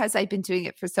because I've been doing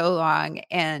it for so long,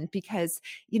 and because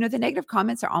the negative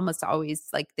comments are almost always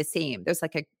like the same.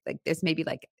 There's maybe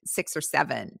like 6 or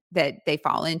 7 that they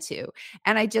fall into.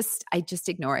 And I just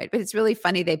ignore it. But it's really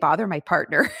funny. They bother my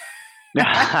partner.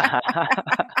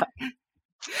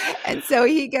 And so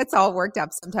he gets all worked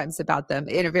up sometimes about them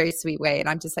in a very sweet way. And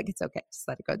I'm just like, it's okay. Just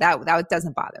let it go. That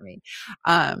doesn't bother me.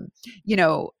 Um, you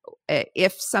know,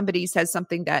 if somebody says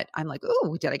something that I'm like,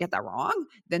 oh, did I get that wrong?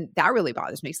 Then that really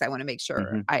bothers me because I want to make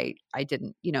sure Mhm. I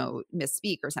didn't,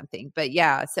 misspeak or something. But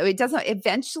yeah, so it doesn't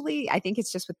eventually, I think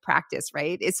it's just with practice,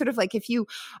 right? It's sort of like if you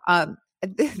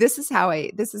this is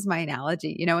my analogy,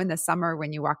 in the summer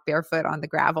when you walk barefoot on the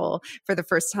gravel for the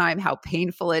first time, how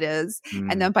painful it is.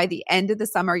 And Mm. then by the end of the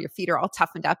summer, your feet are all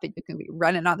toughened up and you can be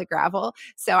running on the gravel.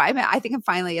 So I think I'm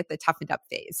finally at the toughened up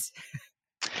phase.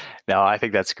 No, I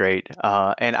think that's great.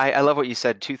 And I love what you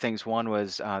said. Two things. One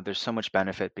was there's so much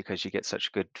benefit because you get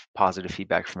such good positive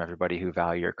feedback from everybody who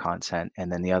value your content.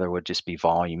 And then the other would just be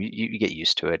volume. You get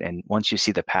used to it. And once you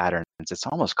see the patterns, it's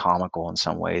almost comical in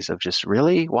some ways of just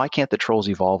really, why can't the trolls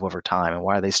evolve over time? And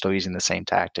why are they still using the same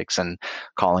tactics and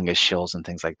calling us shills and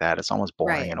things like that? It's almost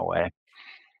boring Right. in a way.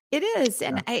 It is.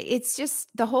 And it's just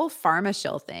the whole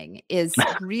pharmacill thing is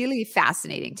really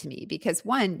fascinating to me because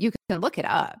one, you can look it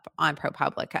up on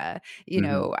ProPublica.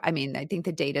 Hmm. I mean, I think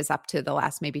the data is up to the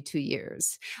last maybe 2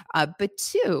 years. But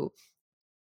two,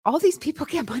 all these people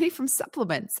get money from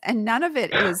supplements and none of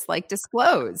it is like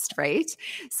disclosed, right?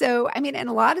 So, I mean, and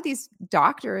a lot of these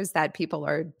doctors that people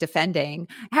are defending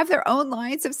have their own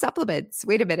lines of supplements.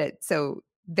 Wait a minute. So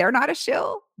they're not a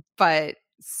shill, but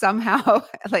somehow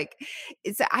like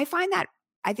I find that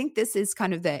I think this is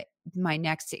kind of my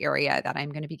next area that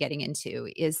I'm going to be getting into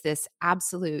is this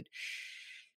absolute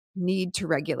need to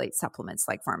regulate supplements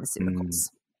like Mm. pharmaceuticals.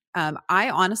 I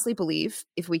honestly believe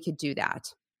if we could do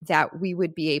that, that we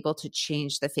would be able to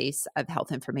change the face of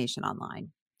health information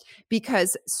online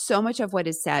because so much of what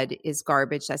is said is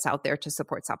garbage that's out there to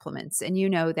support supplements. And you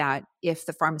know that if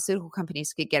the pharmaceutical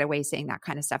companies could get away saying that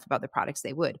kind of stuff about their products,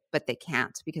 they would, but they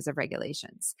can't because of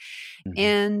regulations. Hmm.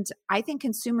 And I think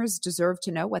consumers deserve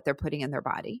to know what they're putting in their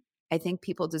body. I think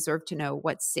people deserve to know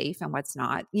what's safe and what's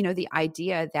not. The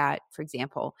idea that, for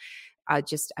example, I'm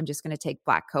just going to take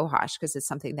black cohosh because it's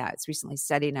something that's recently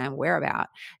studied and I'm aware about.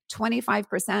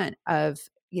 25% of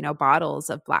bottles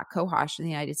of black cohosh in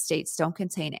the United States don't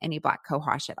contain any black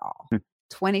cohosh at all.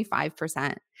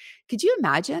 25%. Could you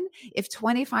imagine if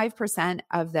 25%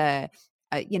 of the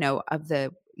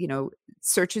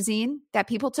sertrazine that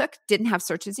people took didn't have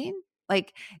sertrazine?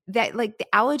 Like that, like the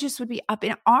allergists would be up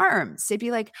in arms. They'd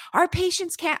be like, our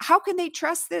patients can't, how can they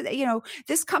trust that,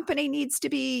 this company needs to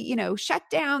be, shut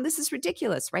down. This is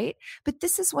ridiculous, right? But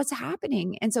this is what's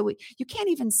happening. And so you can't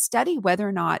even study whether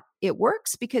or not it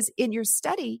works because in your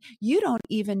study, you don't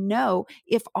even know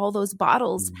if all those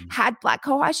bottles Mm. had black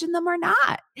cohosh in them or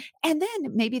not. And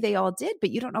then maybe they all did,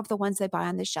 but you don't know if the ones they buy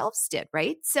on the shelves did,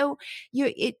 right? So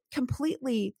it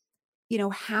completely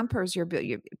hampers your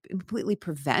completely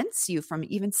prevents you from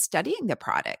even studying the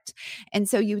product. And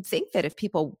so you would think that if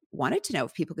people wanted to know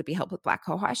if people could be helped with black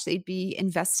cohosh, they'd be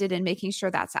invested in making sure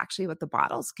that's actually what the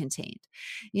bottles contained.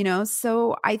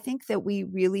 So I think that we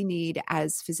really need,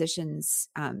 as physicians,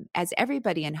 as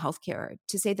everybody in healthcare,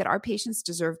 to say that our patients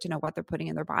deserve to know what they're putting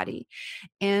in their body.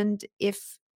 And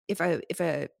if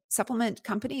a supplement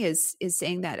company is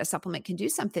saying that a supplement can do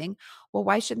something, well,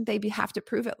 why shouldn't they have to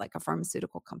prove it like a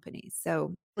pharmaceutical company?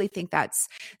 So I really think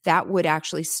that would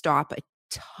actually stop a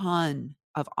ton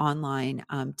of online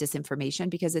disinformation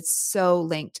because it's so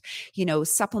linked.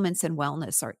 Supplements and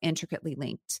wellness are intricately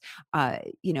linked.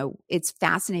 It's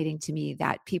fascinating to me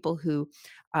that people who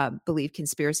believe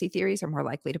conspiracy theories are more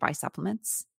likely to buy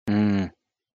supplements. Mm.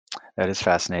 That is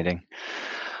fascinating.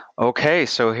 Okay,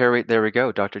 so there we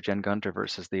go. Dr. Jen Gunter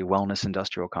versus the wellness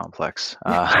industrial complex.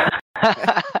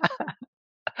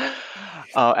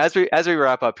 As we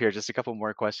wrap up here, just a couple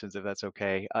more questions, if that's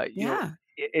okay. Yeah.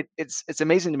 It's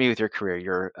amazing to me with your career.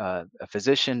 You're a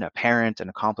physician, a parent, an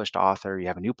accomplished author. You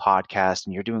have a new podcast,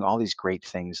 and you're doing all these great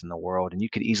things in the world. And you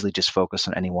could easily just focus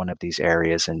on any one of these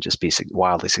areas and just be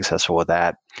wildly successful with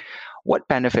that. What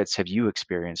benefits have you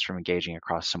experienced from engaging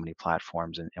across so many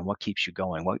platforms, and what keeps you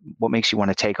going? What makes you want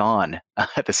to take on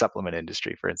the supplement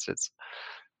industry, for instance?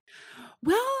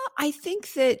 Well, I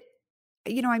think that,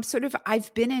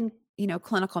 I've been in,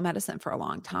 clinical medicine for a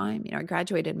long time. I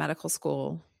graduated medical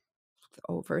school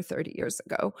over 30 years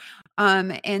ago.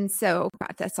 And so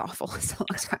God, that's awful. It's a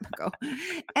long time ago.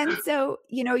 And so,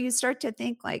 you start to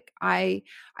think like I've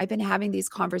been having these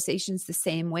conversations the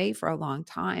same way for a long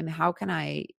time. How can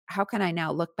I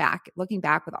now looking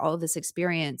back with all of this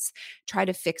experience, try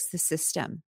to fix the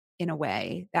system in a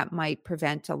way that might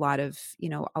prevent a lot of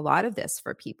this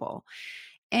for people.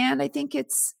 And I think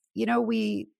it's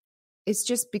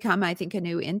just become, I think, a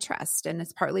new interest. And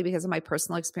it's partly because of my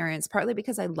personal experience, partly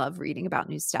because I love reading about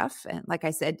new stuff. And like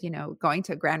I said, going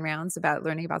to grand rounds about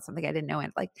learning about something I didn't know.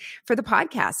 And like for the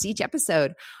podcast, each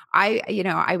episode,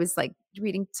 I was like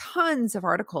reading tons of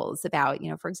articles about,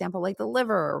 for example, like the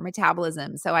liver or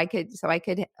metabolism. So I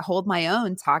could hold my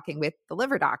own talking with the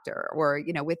liver doctor or,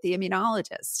 with the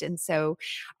immunologist. And so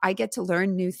I get to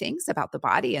learn new things about the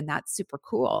body, and that's super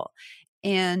cool.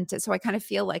 And so I kind of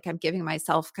feel like I'm giving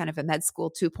myself kind of a med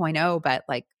school 2.0, but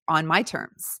like on my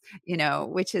terms,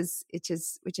 which is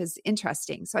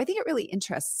interesting. So I think it really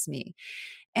interests me.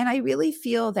 And I really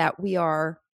feel that we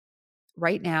are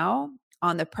right now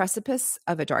on the precipice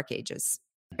of a dark ages.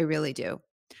 I really do.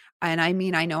 And I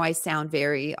mean, I know I sound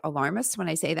very alarmist when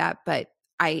I say that, but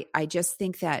I just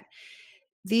think that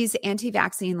these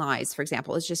anti-vaccine lies, for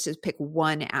example, is just to pick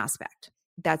one aspect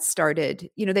that started,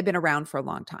 they've been around for a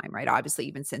long time, right? Obviously,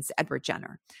 even since Edward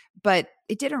Jenner, but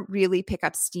it didn't really pick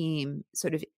up steam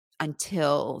sort of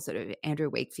until sort of Andrew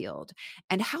Wakefield,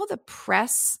 and how the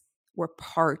press were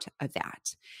part of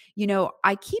that.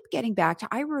 I keep getting back to,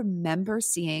 I remember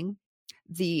seeing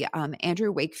the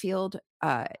Andrew Wakefield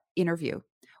interview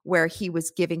where he was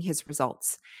giving his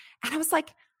results. And I was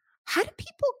like, how do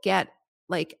people get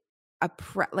like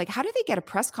like how do they get a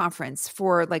press conference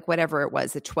for like whatever it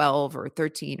was, a 12 or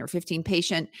 13 or 15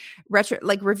 patient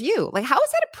review? Like how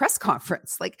is that a press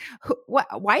conference? Like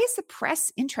why is the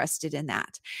press interested in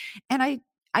that? And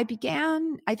I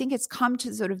think it's come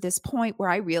to sort of this point where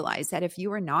I realize that if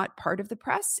you are not part of the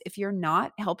press, if you're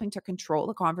not helping to control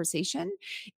the conversation,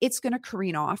 it's going to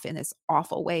careen off in this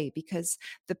awful way, because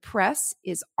the press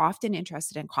is often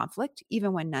interested in conflict,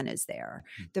 even when none is there.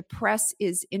 The press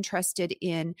is interested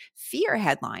in fear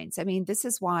headlines. I mean, this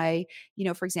is why,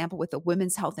 for example, with the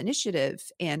Women's Health Initiative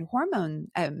and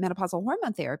menopausal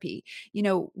hormone therapy,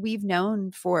 we've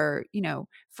known for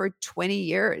 20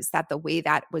 years that the way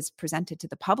that was presented to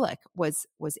the public was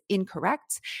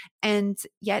incorrect, and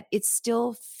yet it's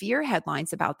still fear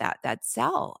headlines about that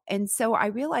sell. And so I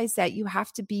realized that you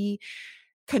have to be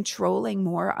controlling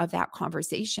more of that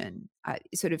conversation,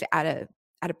 sort of at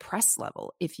a press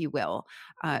level, if you will.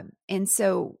 And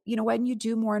so, when you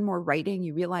do more and more writing,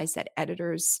 you realize that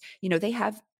editors, they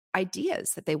have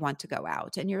ideas that they want to go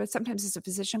out, and you're sometimes as a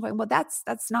physician going, well, that's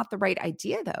not the right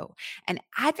idea though. And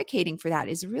advocating for that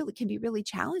can be really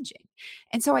challenging.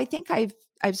 And so I think I've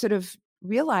sort of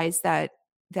realized that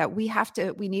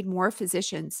we need more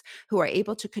physicians who are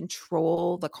able to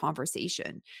control the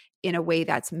conversation in a way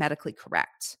that's medically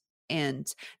correct.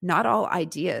 And not all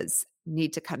ideas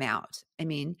need to come out. I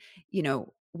mean,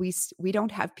 we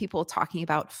don't have people talking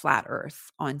about flat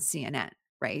earth on CNN,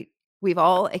 right? We've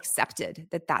all accepted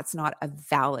that that's not a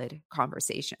valid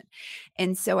conversation.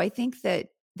 And so I think that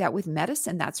with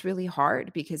medicine, that's really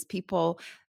hard, because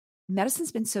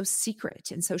medicine's been so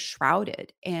secret and so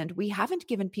shrouded, and we haven't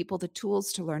given people the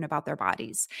tools to learn about their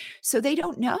bodies. So they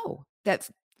don't know that,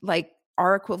 like,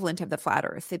 our equivalent of the flat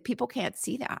earth, that people can't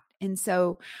see that. And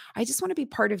so I just want to be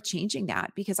part of changing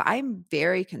that, because I'm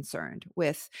very concerned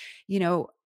with, you know,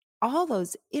 all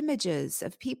those images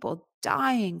of people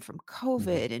dying from Mhm.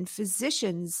 COVID, and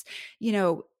physicians, you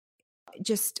know,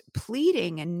 just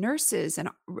pleading, and nurses, and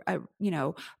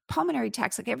pulmonary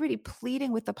techs, like everybody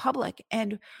pleading with the public.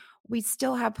 And we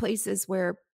still have places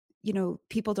where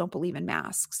people don't believe in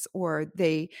masks, or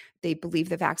they believe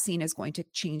the vaccine is going to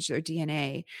change their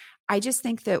DNA. I just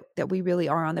think that we really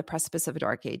are on the precipice of a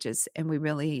dark ages, and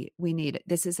we need,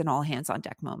 this is an all hands on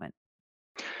deck moment.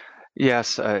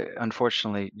 Yes,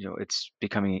 unfortunately, it's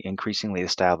becoming increasingly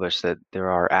established that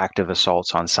there are active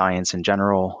assaults on science in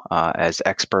general. As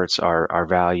experts, our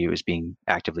value is being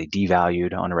actively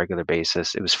devalued on a regular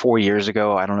basis. It was 4 years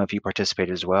ago. I don't know if you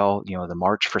participated as well. The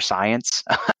March for Science.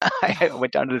 I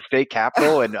went down to the state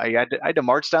capitol and I had to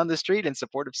march down the street in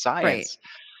support of Right. science.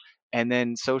 And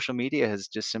then social media has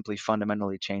just simply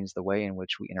fundamentally changed the way in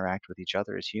which we interact with each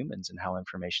other as humans and how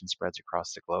information spreads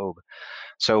across the globe.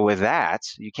 So, with that,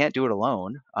 you can't do it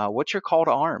alone. What's your call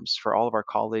to arms for all of our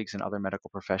colleagues and other medical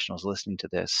professionals listening to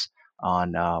this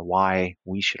on why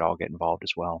we should all get involved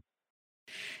as well?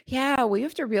 Yeah, we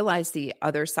have to realize the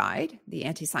other side, the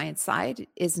anti-science side,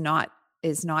 is not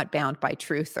bound by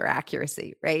truth or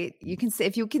accuracy, right? You can say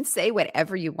if you can say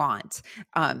whatever you want,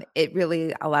 it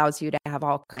really allows you to have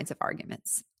all kinds of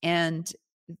arguments. And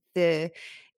the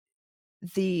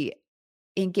the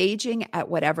engaging at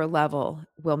whatever level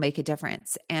will make a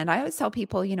difference. And I always tell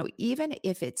people, even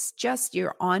if it's just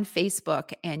you're on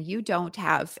Facebook and you don't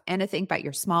have anything but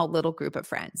your small little group of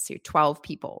friends, your 12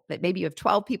 people, that maybe you have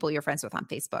 12 people you're friends with on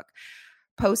Facebook,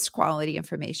 post quality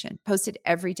information, post it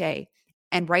every day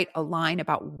and write a line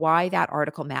about why that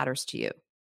article matters to you.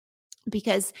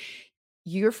 Because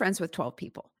you're friends with 12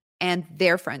 people and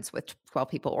they're friends with 12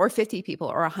 people or 50 people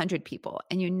or 100 people.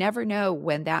 And you never know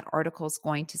when that article is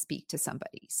going to speak to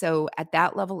somebody. So at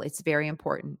that level, it's very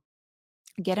important.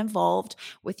 Get involved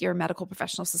with your medical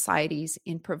professional societies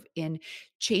in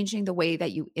changing the way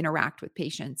that you interact with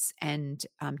patients. And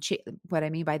what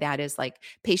I mean by that is like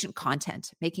patient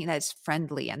content, making that as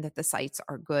friendly and that the sites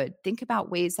are good. Think about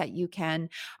ways that you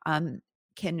um,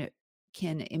 can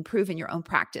can improve in your own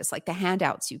practice, like the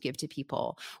handouts you give to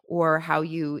people or how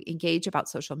you engage about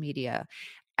social media.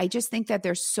 I just think that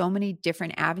there's so many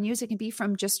different avenues. It can be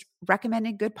from just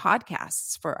recommending good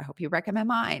podcasts I hope you recommend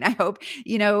mine. I hope,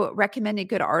 recommending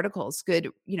good articles,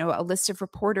 good, a list of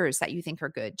reporters that you think are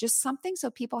good, just something so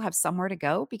people have somewhere to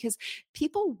go because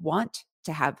people want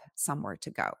to have somewhere to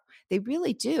go. They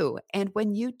really do. And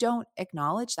when you don't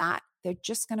acknowledge that, they're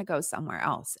just going to go somewhere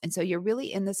else. And so you're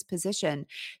really in this position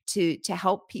to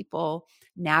help people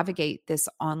navigate this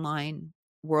online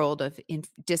world of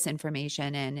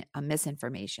disinformation and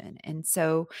misinformation. And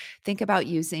so think about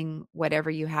using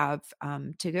whatever you have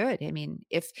to good. I mean,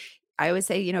 if I always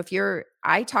say,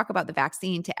 I talk about the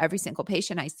vaccine to every single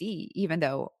patient I see, even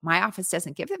though my office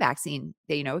doesn't give the vaccine,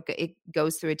 it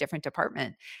goes through a different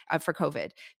department for COVID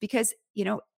because,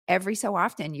 every so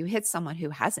often you hit someone who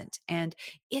hasn't. And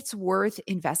it's worth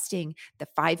investing the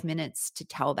 5 minutes to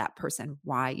tell that person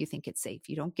why you think it's safe.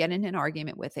 You don't get in an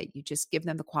argument with it. You just give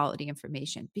them the quality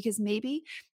information because maybe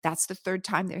that's the third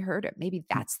time they heard it. Maybe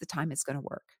that's the time it's going to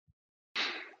work.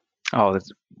 Oh,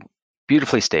 that's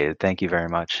beautifully stated. Thank you very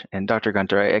much. And Dr.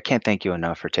 Gunter, I can't thank you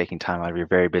enough for taking time out of your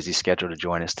very busy schedule to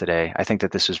join us today. I think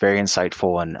that this was very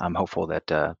insightful, and I'm hopeful that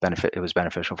it was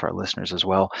beneficial for our listeners as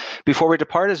well. Before we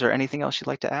depart, is there anything else you'd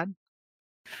like to add?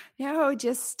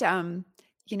 Just I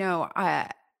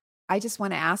just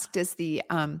want to ask: does the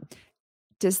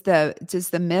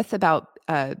myth about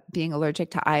being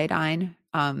allergic to iodine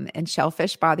and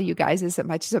shellfish bother you guys as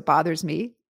much as it bothers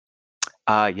me?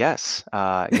 Yes.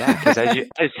 Yeah, because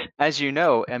as you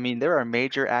know, I mean, there are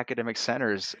major academic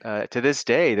centers to this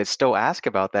day that still ask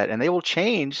about that, and they will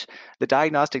change the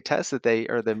diagnostic tests or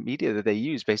the media that they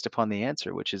use based upon the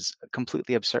answer, which is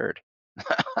completely absurd.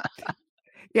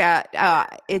 Yeah,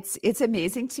 it's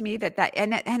amazing to me that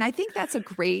and I think that's a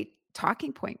great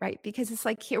talking point, right? Because it's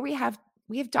like here we have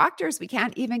doctors we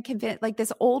can't even convince, like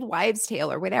this old wives' tale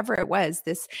or whatever it was.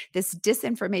 This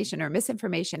disinformation or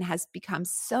misinformation has become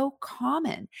so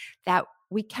common that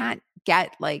we can't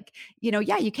get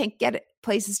you can't get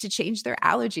places to change their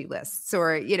allergy lists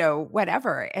or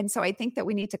whatever. And so I think that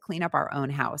we need to clean up our own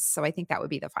house. So I think that would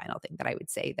be the final thing that I would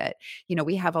say, that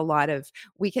we have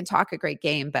we can talk a great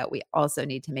game, but we also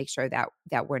need to make sure that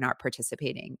we're not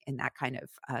participating in that kind of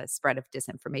spread of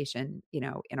disinformation in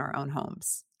our own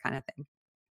homes kind of thing.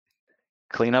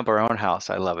 Clean up our own house.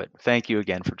 I love it. Thank you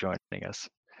again for joining us.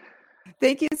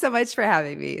 Thank you so much for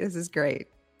having me. This is great.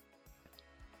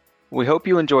 We hope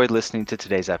you enjoyed listening to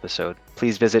today's episode.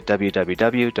 Please visit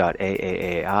www.aaai.org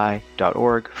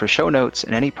for show notes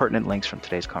and any pertinent links from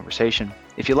today's conversation.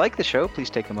 If you like the show, please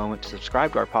take a moment to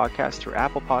subscribe to our podcast through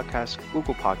Apple Podcasts,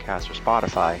 Google Podcasts, or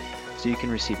Spotify so you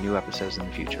can receive new episodes in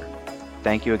the future.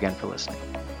 Thank you again for listening.